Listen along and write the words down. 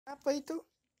Apa itu?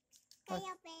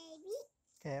 Kayak baby.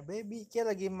 Kayak baby. Kia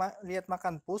lagi lihat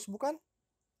makan pus bukan?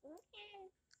 Bukan.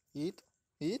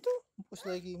 Itu pus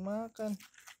lagi makan.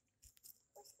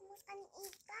 Pus makan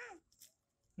ikan.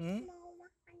 Hmm? Mau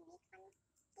makan ikan.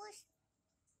 Pus.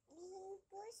 Bikin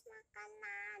pus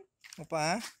makanan.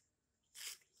 Apa?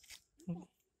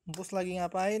 Pus lagi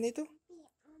ngapain itu?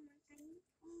 Mau makan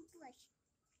pus.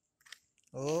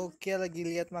 Oke, lagi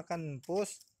lihat makan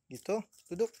pus. Gitu.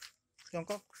 Duduk.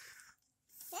 Jongkok.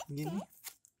 Gini.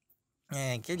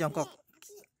 Kia jongkok.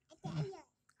 Ada air.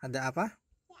 Ada apa?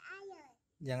 Ada air.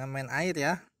 Jangan main air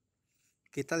ya.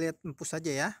 Kita lihat empus saja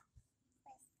ya.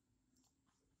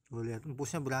 Tuh lihat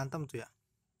empusnya berantem tuh ya.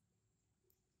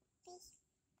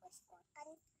 Pus makan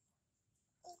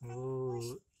ikan. Oh,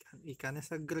 ikannya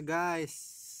seger guys.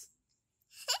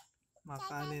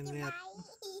 Makanin lihat.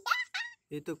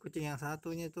 Itu kucing yang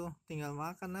satunya tuh tinggal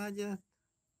makan aja.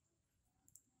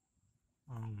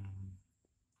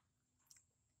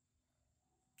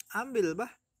 Ambil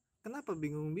bah. Kenapa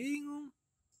bingung-bingung?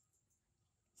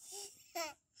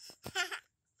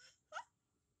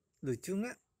 Lucu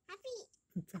nggak? Api.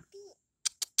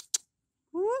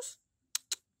 Pus.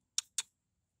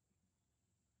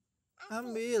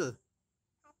 Ambil.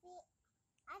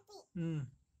 Api.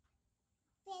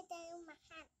 Ada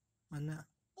rumahan. Mana?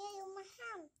 Ada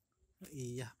rumahan.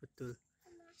 Iya betul.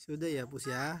 Sudah ya Pus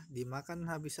ya,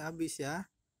 dimakan habis-habis ya.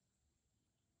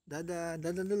 Dadah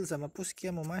dulu sama Pus, Kia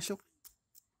mau masuk.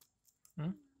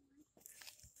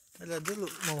 Dadah dulu,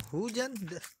 mau hujan.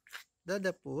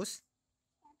 Dadah Pus.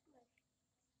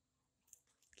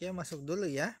 Kia masuk dulu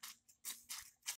ya.